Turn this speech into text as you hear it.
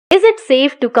it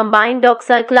safe to combine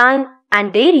doxycycline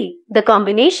and dairy? The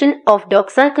combination of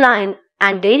doxycycline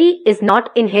and dairy is not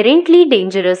inherently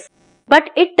dangerous, but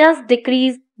it does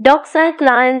decrease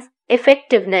doxycycline's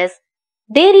effectiveness.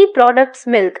 Dairy products,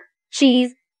 milk,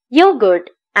 cheese, yogurt,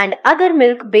 and other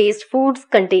milk-based foods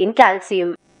contain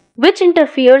calcium, which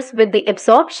interferes with the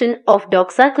absorption of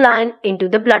doxycycline into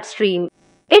the bloodstream.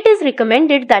 It is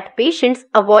recommended that patients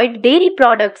avoid dairy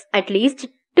products at least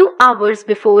 2 hours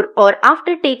before or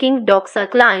after taking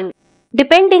doxycycline,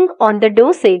 depending on the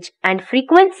dosage and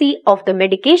frequency of the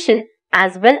medication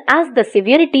as well as the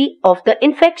severity of the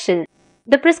infection.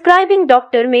 The prescribing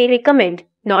doctor may recommend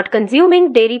not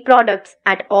consuming dairy products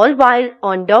at all while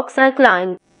on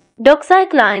doxycycline.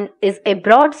 Doxycycline is a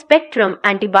broad-spectrum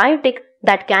antibiotic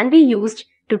that can be used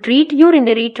to treat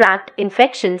urinary tract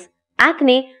infections,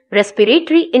 acne,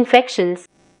 respiratory infections,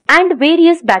 and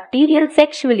various bacterial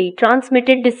sexually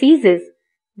transmitted diseases.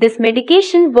 This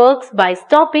medication works by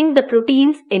stopping the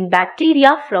proteins in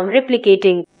bacteria from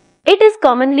replicating. It is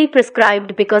commonly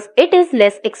prescribed because it is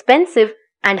less expensive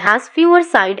and has fewer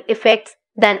side effects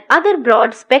than other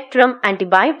broad-spectrum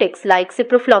antibiotics like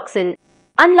ciprofloxacin.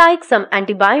 Unlike some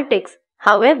antibiotics,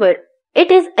 however,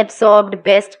 it is absorbed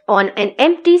best on an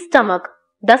empty stomach,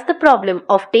 thus the problem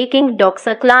of taking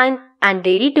doxycycline and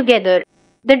dairy together.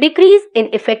 The decrease in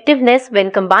effectiveness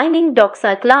when combining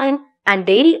doxycycline and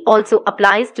dairy also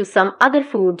applies to some other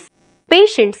foods.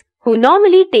 Patients who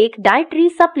normally take dietary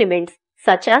supplements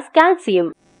such as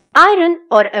calcium, iron,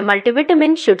 or a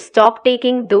multivitamin should stop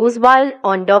taking those while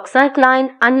on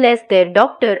doxycycline unless their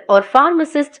doctor or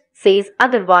pharmacist says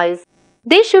otherwise.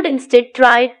 They should instead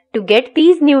try to get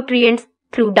these nutrients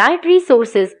through dietary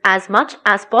sources as much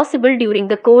as possible during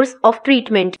the course of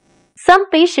treatment. Some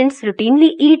patients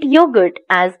routinely eat yogurt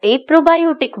as a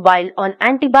probiotic while on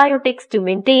antibiotics to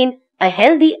maintain a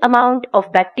healthy amount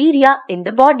of bacteria in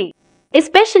the body,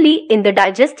 especially in the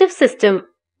digestive system.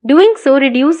 Doing so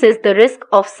reduces the risk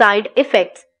of side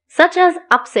effects such as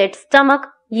upset stomach,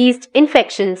 yeast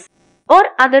infections, or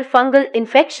other fungal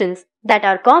infections that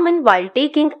are common while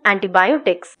taking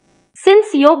antibiotics.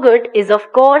 Since yogurt is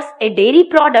of course a dairy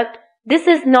product, this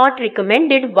is not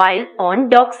recommended while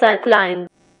on doxycycline.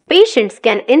 Patients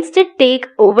can instead take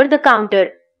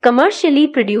over-the-counter, commercially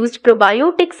produced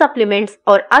probiotic supplements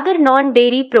or other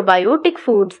non-dairy probiotic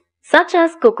foods such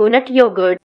as coconut yogurt.